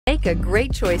Make a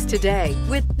great choice today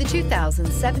with the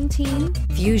 2017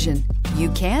 Fusion. You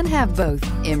can have both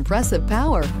impressive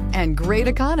power and great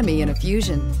economy in a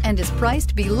Fusion and is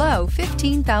priced below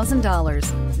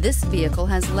 $15,000. This vehicle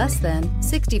has less than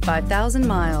 65,000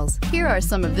 miles. Here are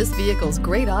some of this vehicle's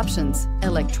great options: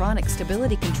 electronic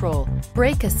stability control,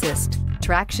 brake assist,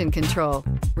 traction control,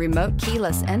 remote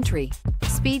keyless entry,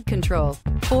 speed control,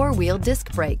 four-wheel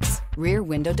disc brakes, rear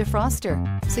window defroster,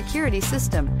 security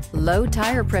system, low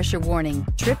tire pressure warning,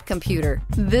 trip computer.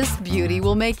 This beauty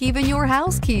will make even your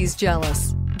house keys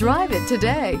jealous. Drive it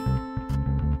today.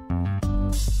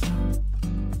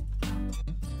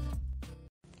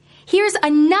 Here's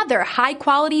another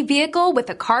high-quality vehicle with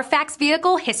a Carfax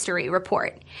Vehicle History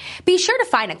Report. Be sure to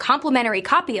find a complimentary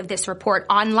copy of this report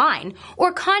online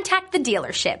or contact the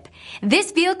dealership.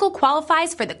 This vehicle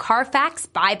qualifies for the Carfax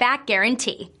Buyback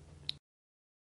Guarantee.